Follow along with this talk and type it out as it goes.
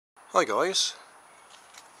Hi guys,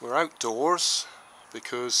 we're outdoors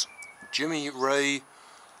because Jimi Ray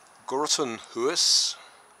Grotenhuis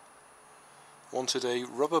wanted a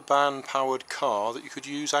rubber band powered car that you could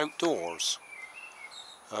use outdoors.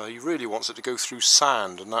 He really wants it to go through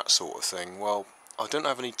sand and that sort of thing. Well, I don't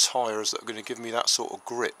have any tyres that are going to give me that sort of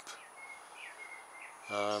grip.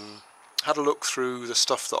 Had a look through the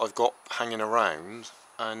stuff that I've got hanging around,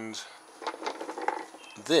 and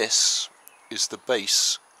this is the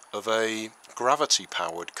base of a gravity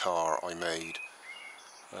powered car I made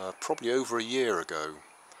probably over a year ago.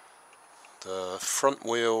 The front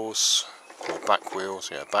wheels, or back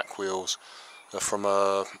wheels, back wheels are from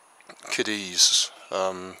a kiddie's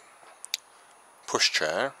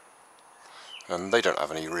pushchair, and they don't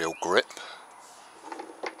have any real grip.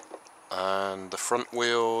 And the front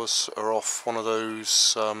wheels are off one of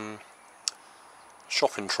those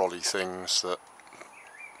shopping trolley things that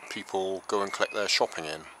people go and collect their shopping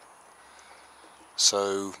in.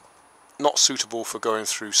 So not suitable for going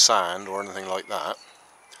through sand or anything like that,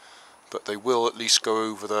 but they will at least go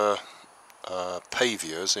over the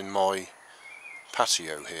pavias in my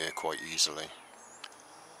patio here quite easily.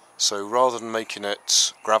 So rather than making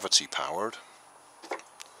it gravity powered,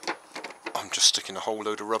 I'm just sticking a whole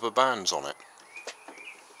load of rubber bands on it.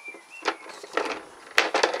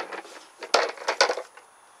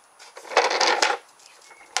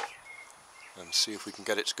 And see if we can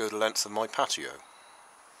get it to go the length of my patio.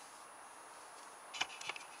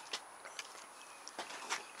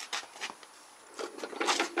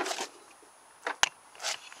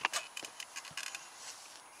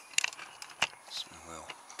 So we'll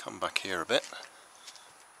come back here a bit.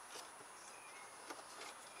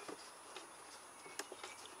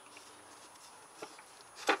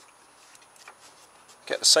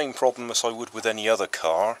 Get the same problem as I would with any other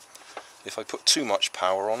car. If I put too much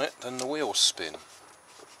power on it, then the wheels spin.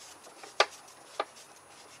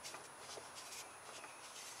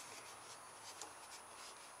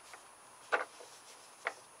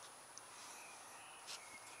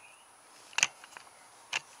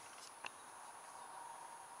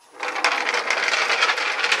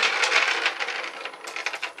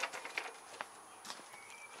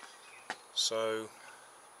 So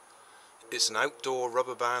it's an outdoor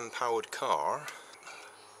rubber band powered car,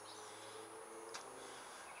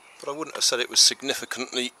 but I wouldn't have said it was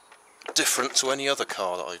significantly different to any other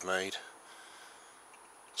car that I've made.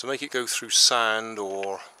 To make it go through sand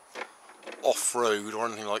or off-road or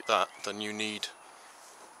anything like that, then you need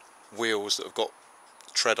wheels that have got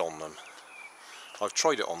tread on them. I've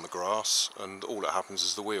tried it on the grass, and all that happens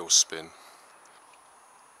is the wheels spin.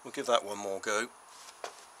 We'll give that one more go.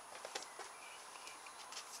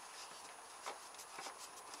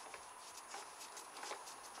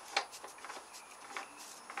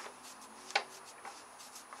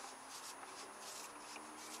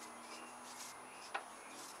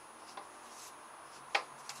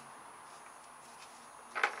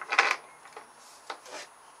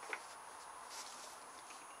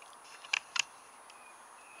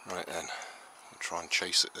 Right then, we'll try and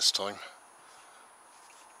chase it this time.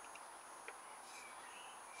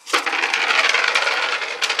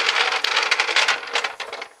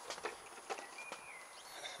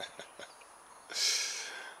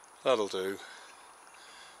 That'll do.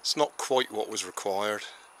 It's not quite what was required.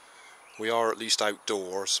 We are at least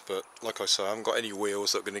outdoors, but like I say, I haven't got any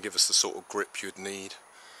wheels that are going to give us the sort of grip you'd need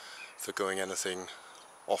for going anything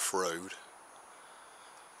off-road.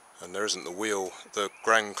 And there isn't the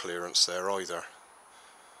ground clearance there either.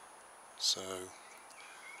 So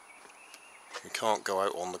we can't go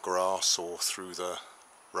out on the grass or through the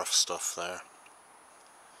rough stuff there.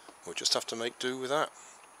 We'll just have to make do with that.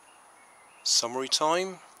 Summary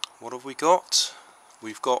time. What have we got?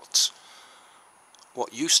 We've got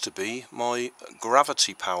what used to be my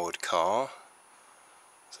gravity powered car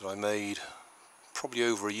that I made probably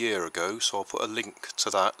over a year ago, so I'll put a link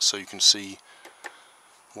to that so you can see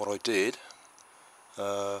what I did.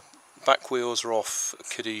 Back wheels are off a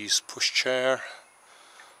kiddie's pushchair,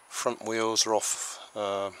 front wheels are off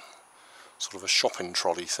sort of a shopping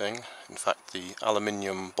trolley thing. In fact, the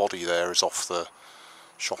aluminium body there is off the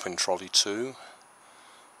shopping trolley too,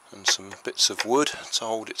 and some bits of wood to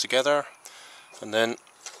hold it together, and then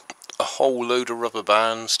a whole load of rubber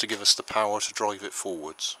bands to give us the power to drive it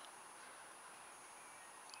forwards.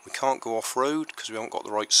 We can't go off-road because we haven't got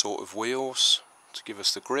the right sort of wheels to give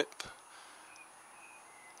us the grip,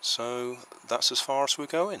 so that's as far as we're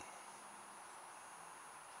going.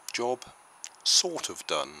 Job sort of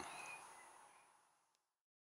done.